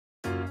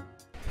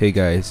Hey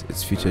guys,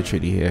 it's Future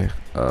Trini here.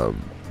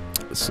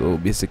 So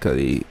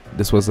basically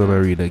this was an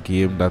arena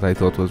game that I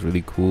thought was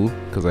really cool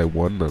because I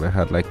won and I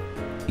had like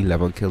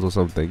 11 kills or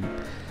something,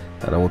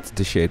 and I wanted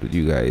to share it with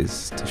you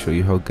guys to show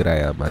you how good I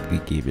am at the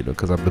game, you know,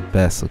 because I'm the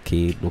best.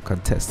 Okay, no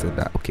contesting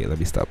that. Okay, let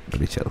me stop,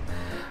 let me chill.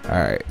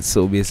 Alright,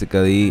 so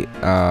basically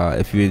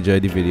if you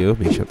enjoyed the video,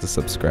 make sure to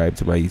subscribe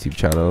to my YouTube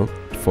channel,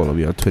 follow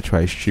me on Twitch where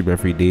I stream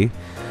every day,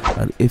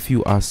 and if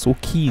you are so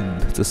keen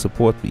to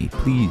support me,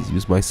 please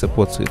use my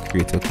support to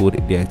create a code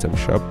in the item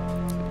shop.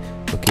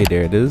 Okay,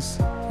 there it is,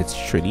 it's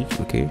Trini.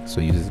 Okay, so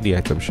using the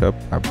item shop,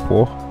 I'm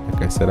poor,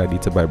 like I said, I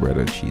need to buy bread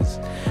and cheese.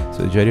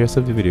 So enjoy the rest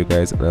of the video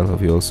guys, and I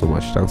love you all so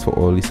much. Thanks for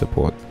all the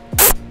support.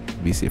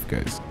 Be safe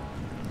guys.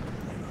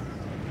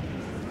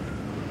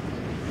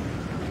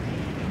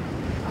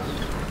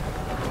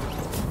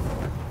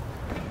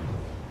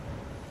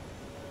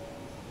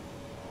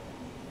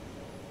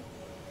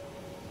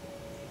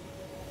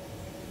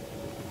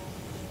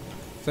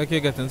 It's like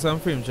you're getting some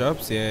frame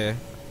drops, yeah,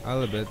 a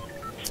little bit,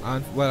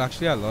 and well,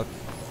 actually a lot.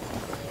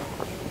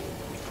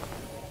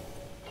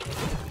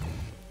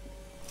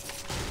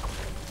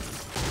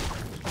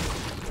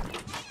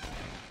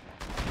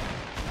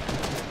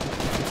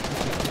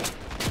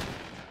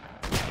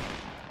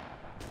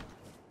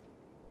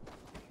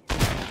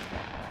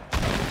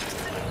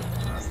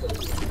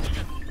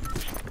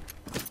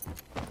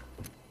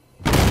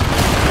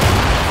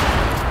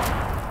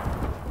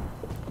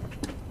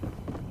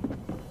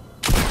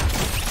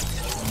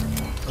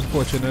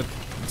 Unfortunate.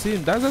 See,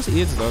 that's just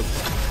AIDS, dog.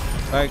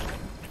 Like,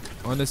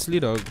 honestly,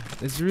 dog,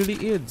 it's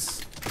really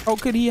AIDS. How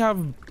could he have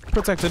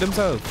protected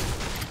himself?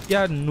 He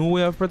had no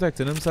way of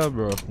protecting himself,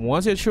 bro.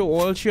 Once you throw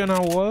all three on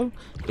a wall,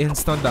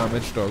 instant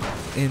damage, dog.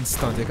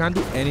 Instant. You can't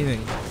do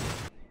anything.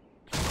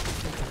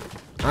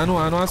 I know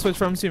I switched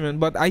from streaming,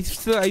 but I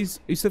used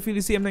to feel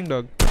the same thing,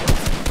 dog. I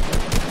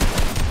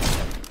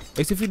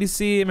used to feel the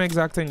same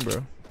exact thing,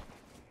 bro.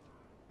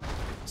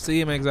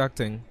 Same exact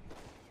thing.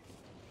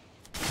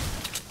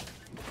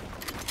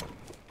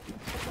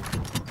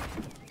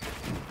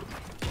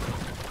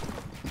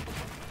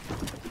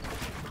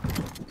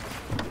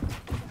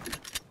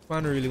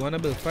 Man, really wanna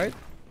build fight?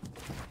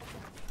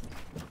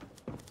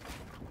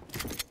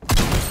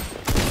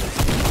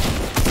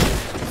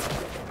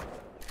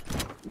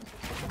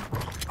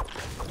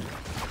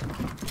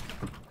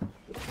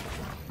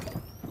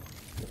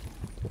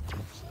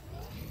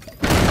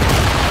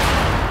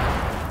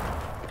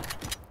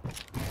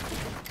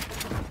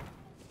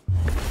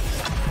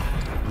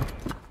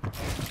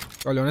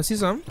 Oh, you wanna see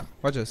some?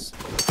 Watch this.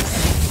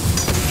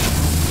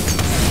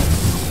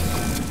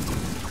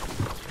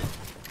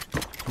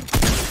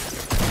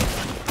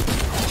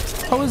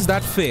 How is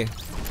that fair?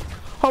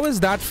 How is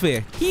that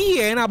fair?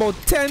 He and about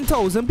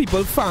 10,000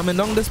 people farming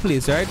down this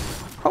place, right?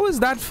 How is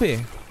that fair?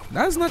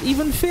 That's not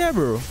even fair,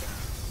 bro.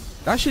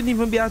 That shouldn't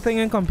even be a thing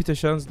in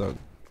competitions, dog.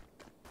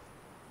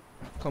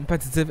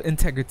 Competitive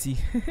integrity.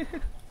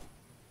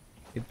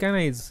 It kinda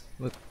is.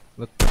 Look,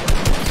 look.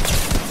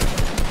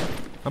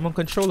 I'm on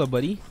controller,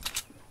 buddy.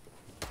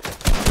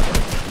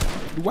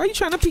 Why are you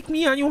trying to pick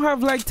me and you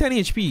have like 10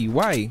 HP?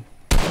 Why?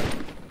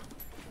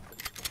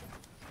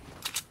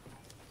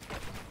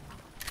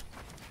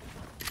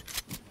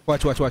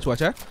 Watch,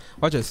 eh?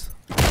 Watch this.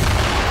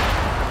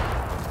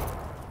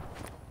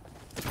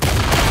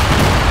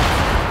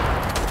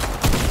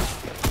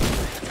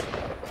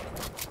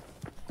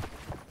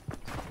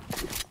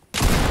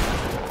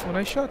 What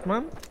I shot,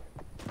 man.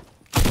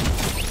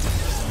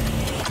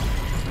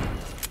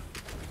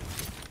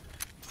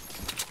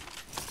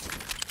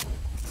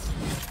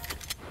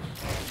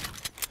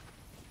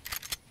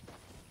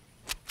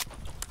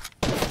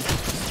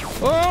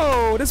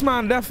 Oh, this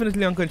man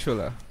definitely on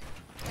controller.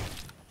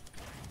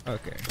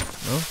 Okay,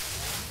 no.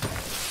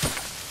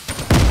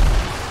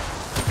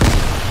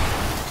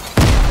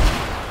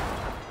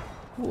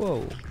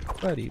 Whoa,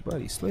 buddy,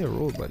 slay a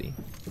roll, buddy.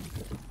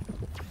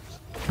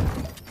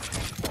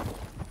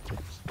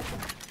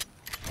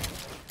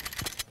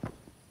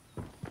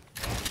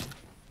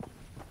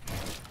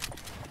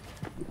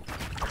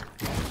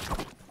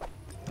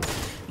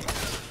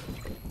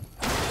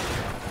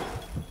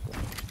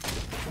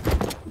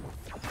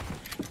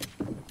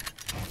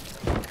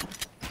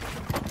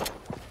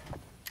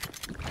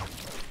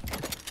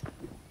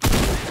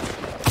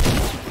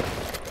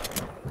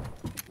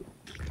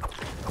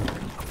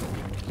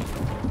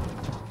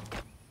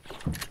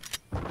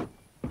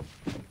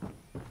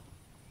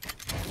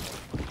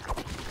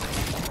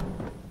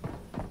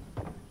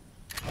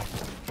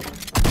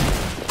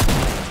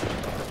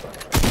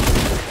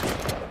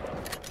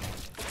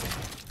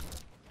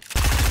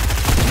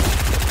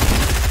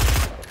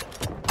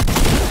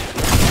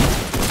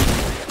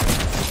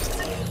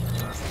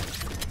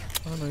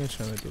 What am I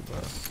trying to do, bro?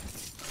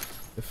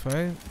 If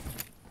I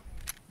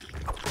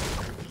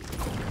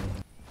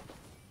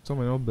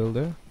someone else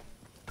builder,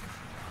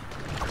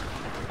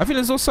 I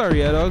feeling so sorry,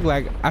 yeah, dog.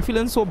 Like I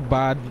feeling so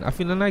bad. I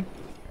feeling like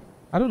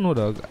I don't know,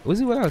 dog. What's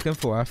it what I'm looking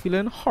for? I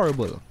feeling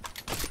horrible.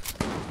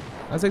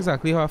 That's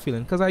exactly how I'm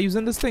feeling. Cause I'm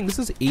using this thing. This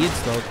is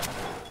AIDS, dog.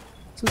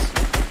 This is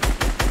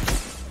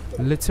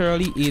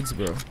Literally AIDS,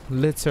 bro.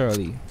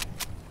 Literally.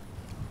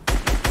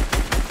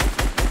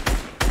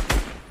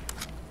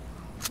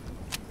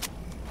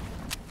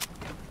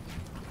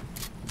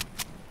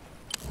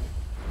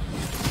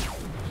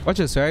 Watch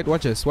this, right?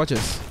 Watch this. Watch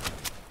this.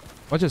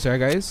 Watch this, right,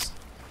 guys?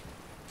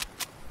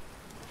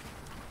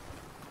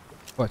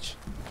 Watch.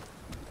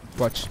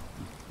 Watch.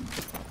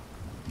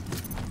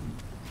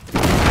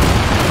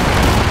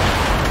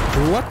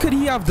 What could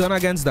he have done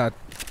against that?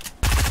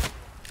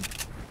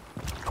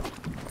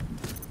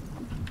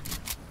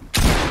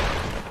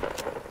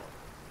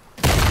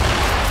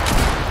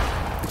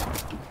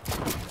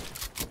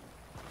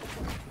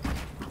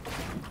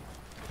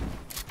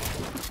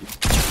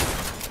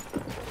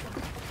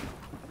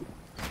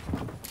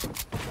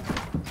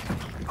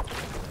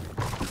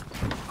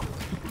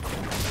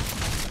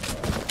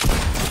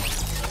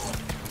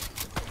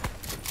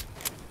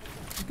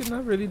 He could not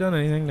have really done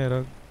anything there,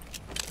 dog.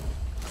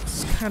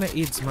 It's kind of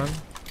AIDS, man.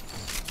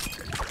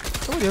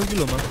 Somebody else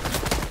below, man.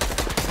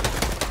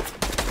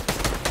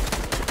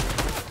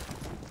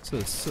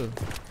 So.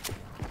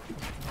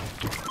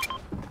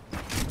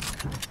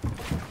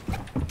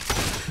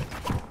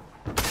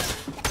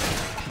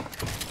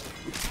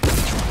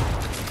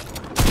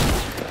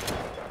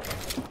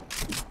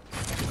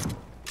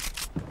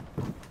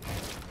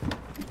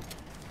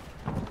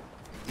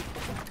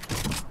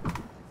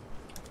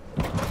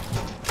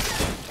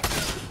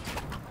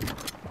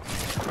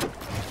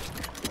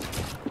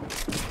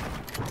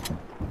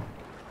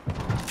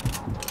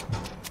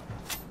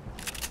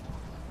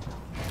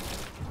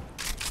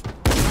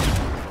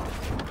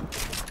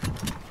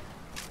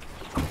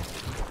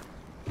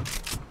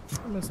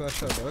 I missed that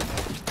shot, dog.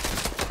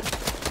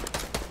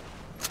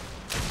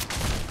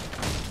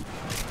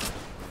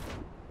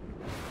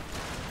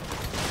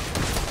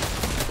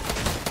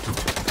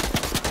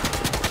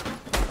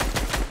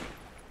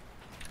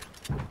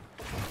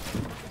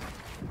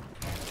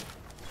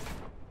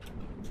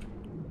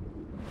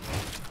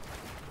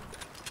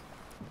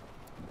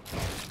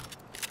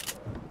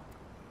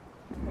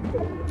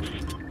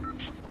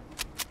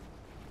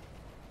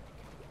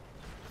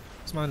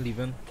 This man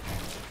leaving.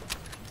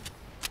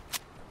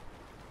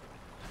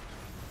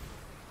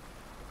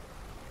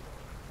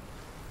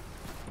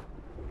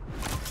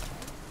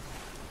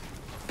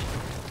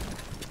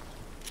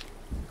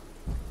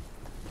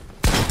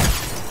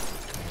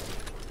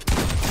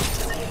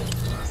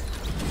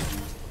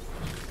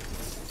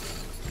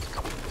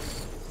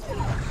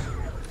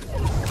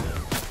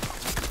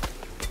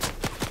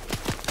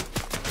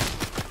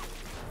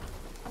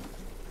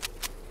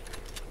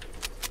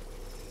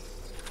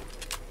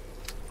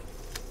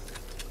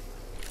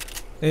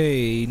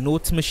 Hey,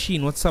 Notes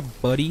Machine, what's up,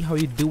 buddy? How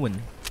you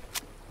doing?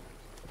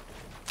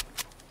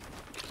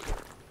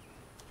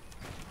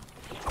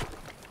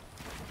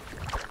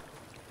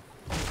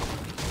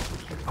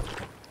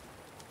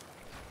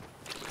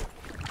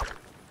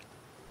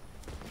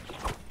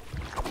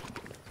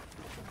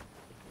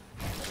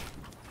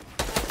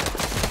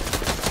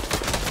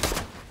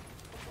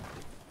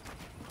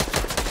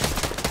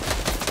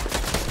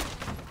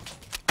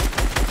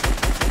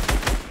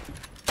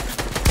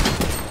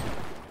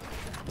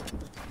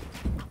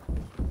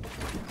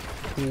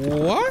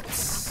 What?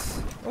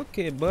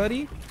 Okay,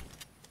 buddy.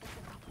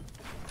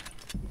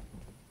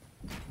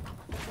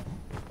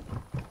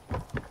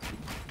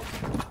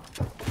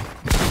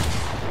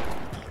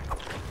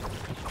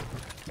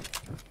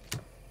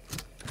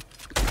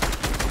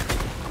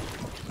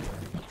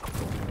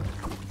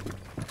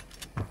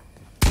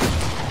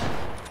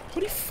 How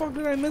the fuck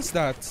did I miss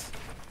that?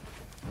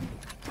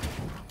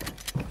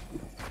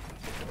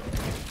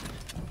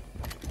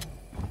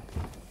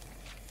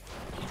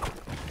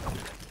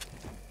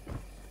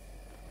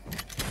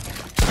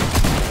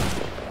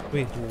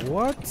 Wait,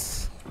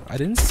 what? I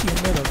didn't see him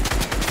there.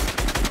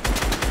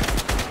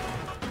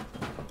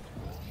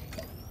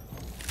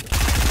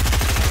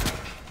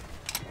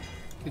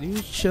 Can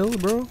you chill,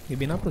 bro? You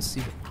been a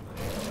pussy.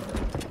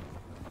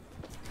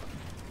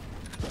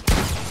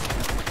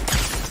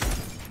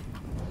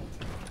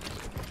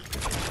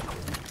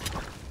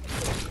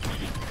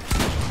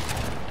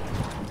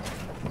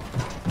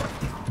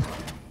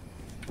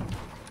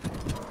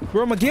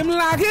 Bro, my game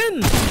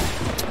lagging!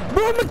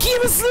 Bro, my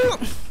game is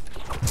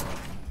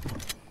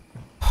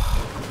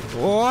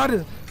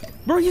what?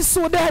 Bro, he's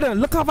so dead.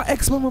 Look how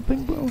X my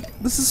ping, bro.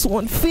 This is so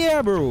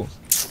unfair, bro.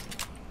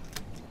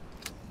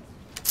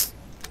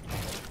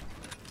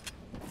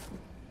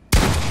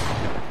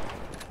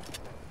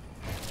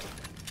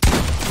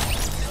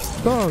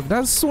 Dog,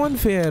 that's so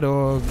unfair,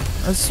 dog.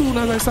 As soon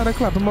as I started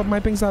clapping up, my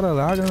ping started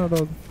lagging,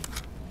 dog.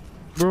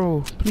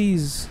 Bro,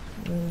 please.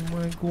 Oh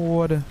my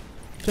god.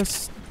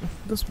 Just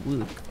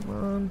work,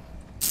 man.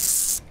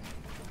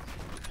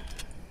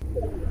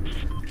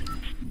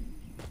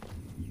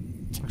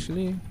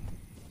 Actually, I'm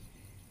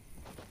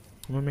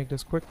gonna make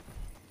this quick.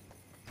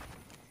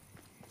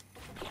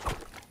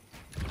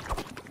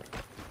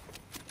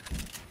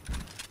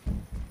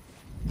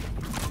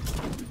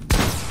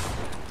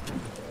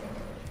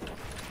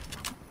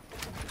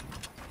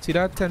 See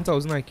that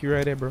 10,000 IQ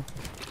right there, bro?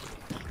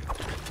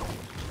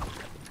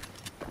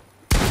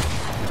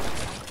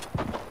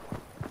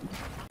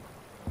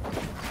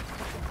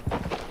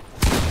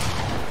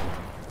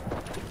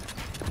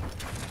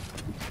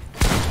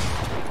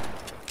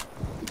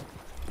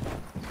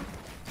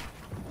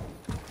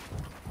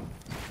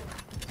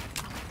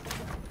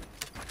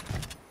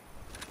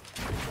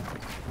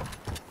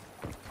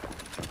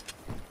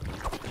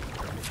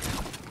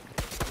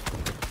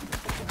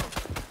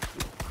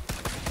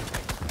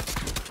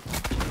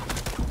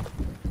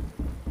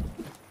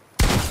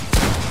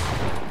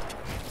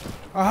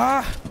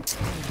 Ah!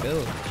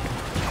 Bill.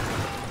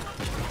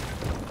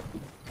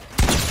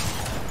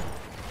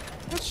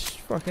 What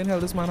fucking hell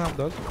this man have,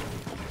 dog?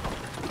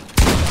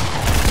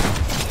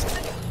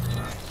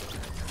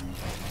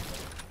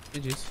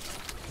 GG's.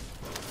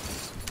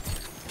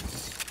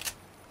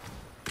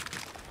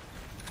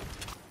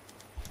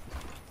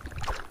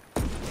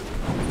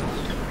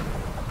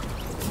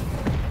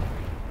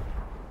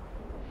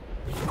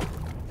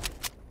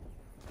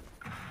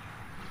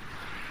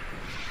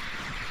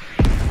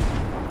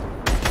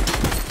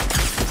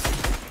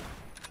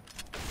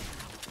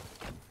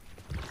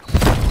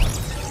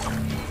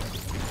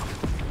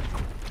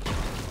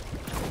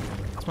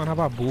 This man have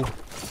a bow.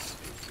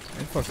 I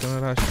ain't fucking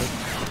with that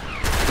shit.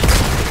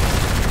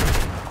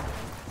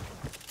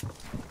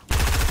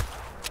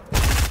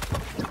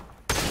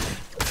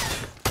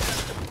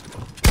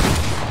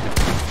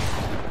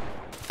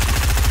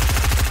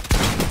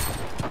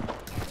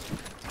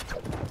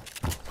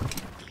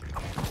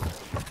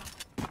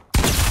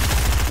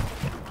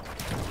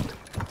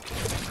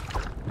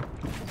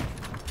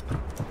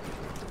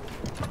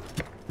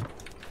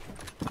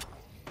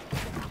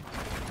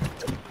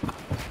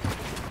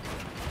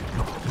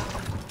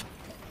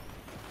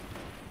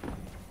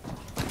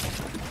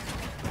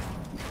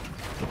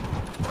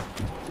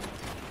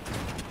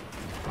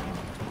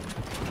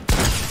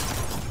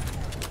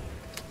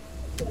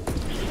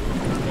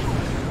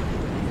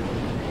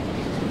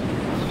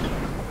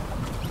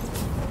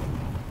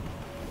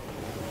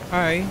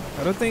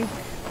 I don't think.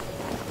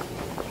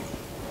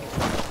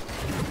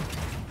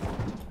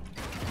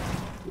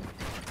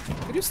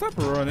 Could you stop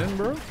running,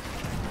 bro?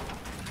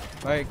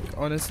 Like,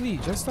 honestly,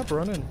 just stop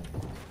running.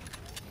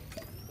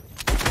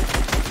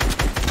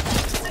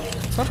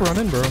 Stop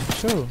running, bro.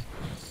 Chill.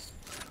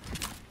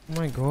 Oh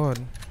my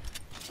god.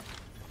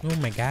 Oh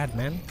my god,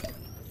 man.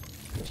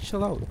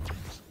 Chill out.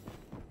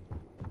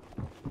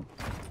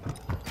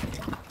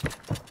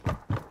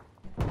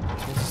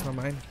 This is not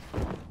mine.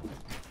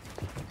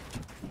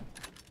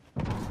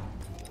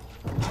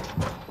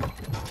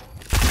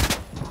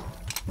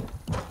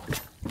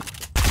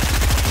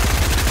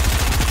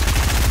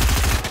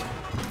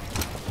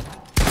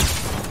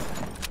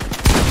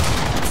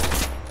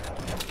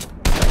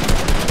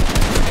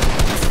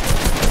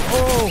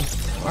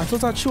 I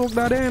thought I choked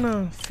that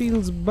in.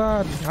 Feels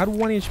bad. I had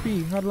 1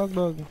 HP. Hard luck,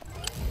 dog.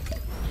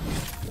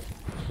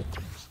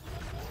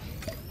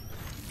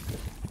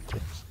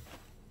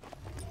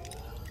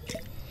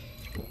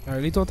 I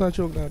really thought I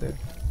choked that in.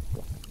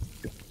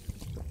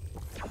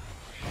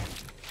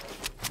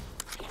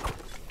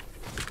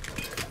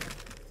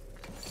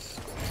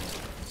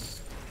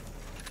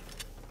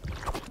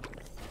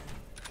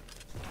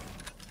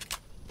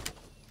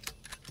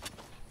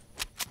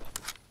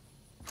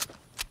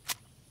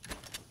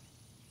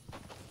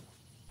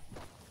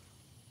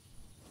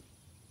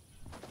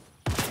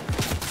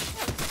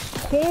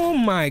 Oh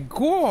my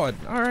god!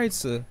 Alright,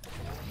 sir.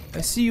 I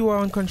see you are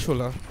on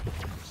controller.